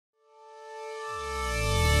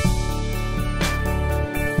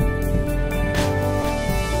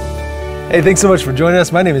Hey, thanks so much for joining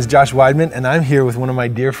us. My name is Josh Weidmann, and I'm here with one of my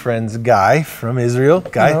dear friends, Guy from Israel.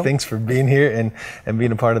 Guy, hello. Thanks for being here and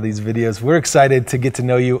being a part of these videos. We're excited to get to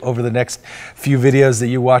know you over the next few videos that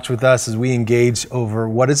you watch with us as we engage over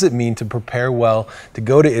what does it mean to prepare well to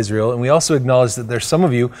go to Israel. And we also acknowledge that there's some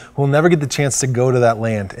of you who will never get the chance to go to that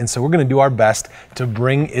land. And so we're going to do our best to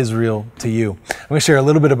bring Israel to you. I'm going to share a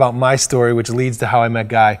little bit about my story, which leads to how I met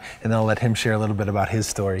Guy, and then I'll let him share a little bit about his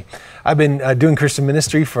story. I've been doing Christian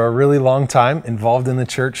ministry for a really long time, involved in the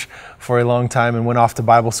church for a long time, and went off to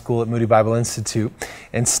Bible school at Moody Bible Institute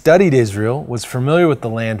and studied Israel, was familiar with the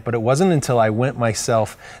land, but it wasn't until I went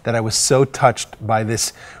myself that I was so touched by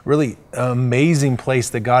this really amazing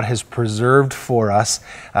place that God has preserved for us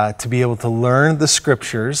to be able to learn the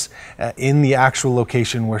scriptures in the actual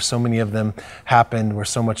location where so many of them happened, where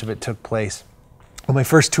so much of it took place. On my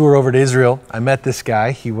first tour over to Israel, I met this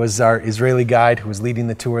guy. He was our Israeli guide who was leading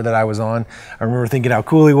the tour that I was on. I remember thinking how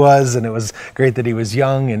cool he was, and it was great that he was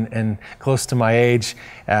young and close to my age.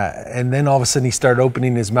 And then all of a sudden he started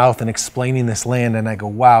opening his mouth and explaining this land, and I go,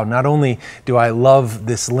 wow, not only do I love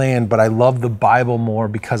this land, but I love the Bible more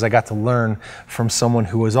because I got to learn from someone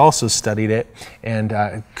who has also studied it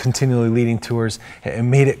and continually leading tours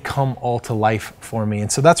and made it come all to life for me.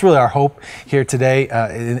 And so that's really our hope here today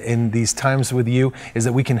in these times with you, is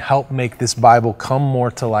that we can help make this Bible come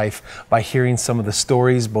more to life by hearing some of the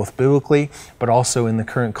stories, both biblically, but also in the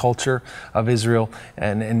current culture of Israel.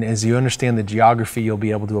 And as you understand the geography, you'll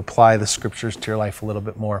be able to apply the scriptures to your life a little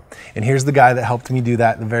bit more. And here's the guy that helped me do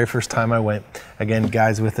that the very first time I went. Again,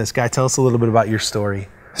 Guy's with us. Guy, tell us a little bit about your story.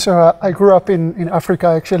 So I grew up in Africa,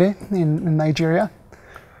 actually, in Nigeria,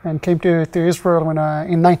 and came to Israel when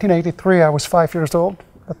in 1983. I was 5 years old,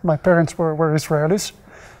 but my parents were Israelis.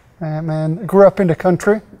 And grew up in the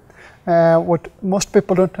country. What most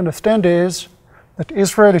people don't understand is that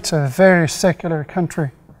Israel, it's a very secular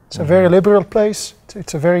country. It's a very liberal place.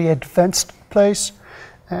 It's a very advanced place.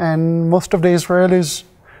 And most of the Israelis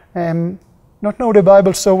not know the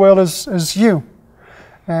Bible so well as you.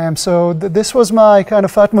 So this was my kind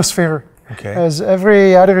of atmosphere. Okay. As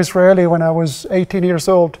every other Israeli, when I was 18 years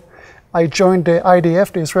old, I joined the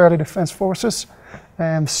IDF, the Israeli Defense Forces.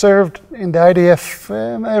 Served in the IDF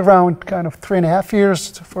around kind of 3.5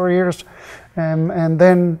 years to 4 years, and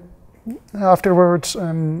then afterwards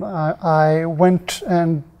I went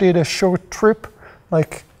and did a short trip,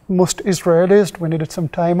 like most Israelis. We needed some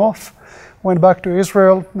time off. Went back to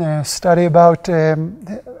Israel, study about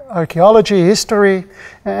archaeology, history,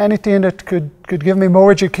 anything that could give me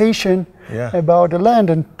more education. Yeah. About the land.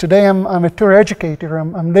 And today I'm a tour educator.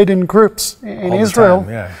 I'm leading groups in Israel,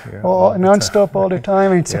 non-stop all the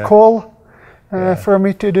time. It's a call for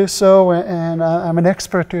me to do so, and I'm an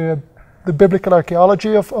expert to the biblical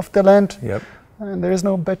archaeology of the land. Yep. And there is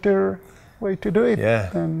no better way to do it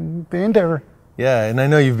than being there. Yeah, and I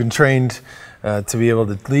know you've been trained to be able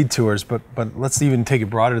to lead tours, but let's even take it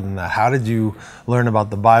broader than that. How did you learn about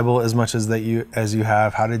the Bible as much as you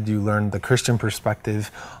have? How did you learn the Christian perspective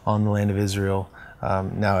on the land of Israel?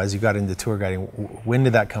 Now, as you got into tour guiding, when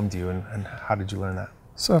did that come to you, and how did you learn that?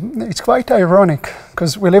 So it's quite ironic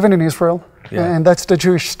because we're living in Israel, and that's the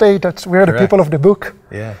Jewish state. We're the people of the book.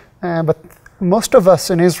 Yeah. But most of us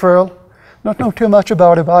in Israel don't know too much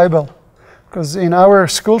about the Bible, because in our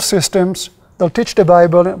school systems, they'll teach the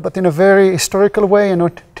Bible, but in a very historical way and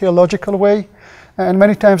not theological way. And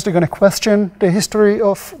many times they're going to question the history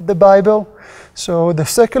of the Bible. So the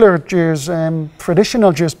secular Jews,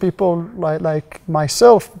 traditional Jewish people like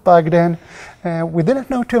myself back then, we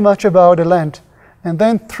didn't know too much about the land. And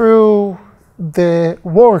then through the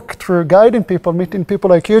work, through guiding people, meeting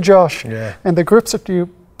people like you, Josh, and the groups that you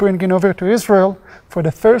bringing over to Israel, for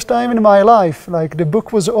the first time in my life, like the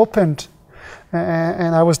book was opened.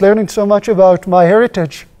 And I was learning so much about my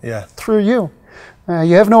heritage through you.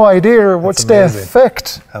 You have no idea what's the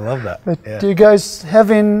effect I love that you guys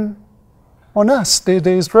having on us, the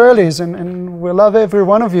Israelis, and we love every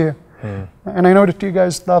one of you. And I know that you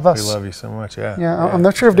guys love us. We love you so much, I'm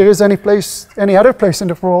not sure if there is any other place in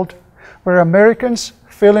the world where Americans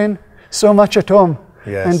feeling so much at home.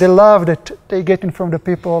 And the love that they're getting from the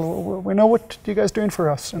people. We know what you guys doing for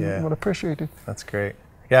us, and we'll appreciate it. That's great.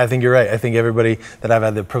 Yeah, I think you're right. I think everybody that I've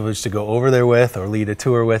had the privilege to go over there with or lead a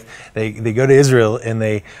tour with, they go to Israel and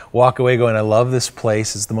they walk away going, I love this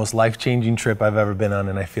place. It's the most life-changing trip I've ever been on,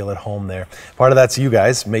 and I feel at home there. Part of that's you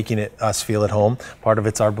guys making us feel at home. Part of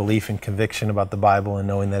it's our belief and conviction about the Bible and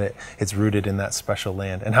knowing that it's rooted in that special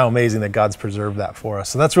land, and how amazing that God's preserved that for us.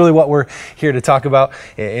 So that's really what we're here to talk about.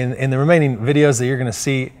 In the remaining videos that you're going to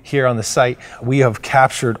see here on the site, we have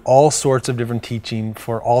captured all sorts of different teaching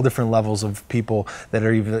for all different levels of people that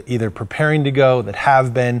are either preparing to go, that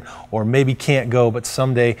have been, or maybe can't go, but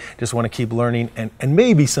someday just want to keep learning, and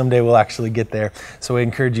maybe someday we'll actually get there. So I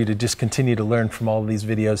encourage you to just continue to learn from all of these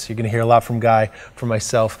videos. You're going to hear a lot from Guy, from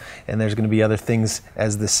myself, and there's going to be other things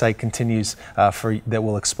as this site continues that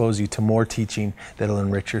will expose you to more teaching that'll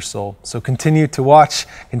enrich your soul. So continue to watch,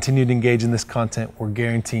 continue to engage in this content. We're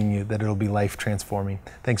guaranteeing you that it'll be life transforming.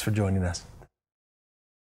 Thanks for joining us.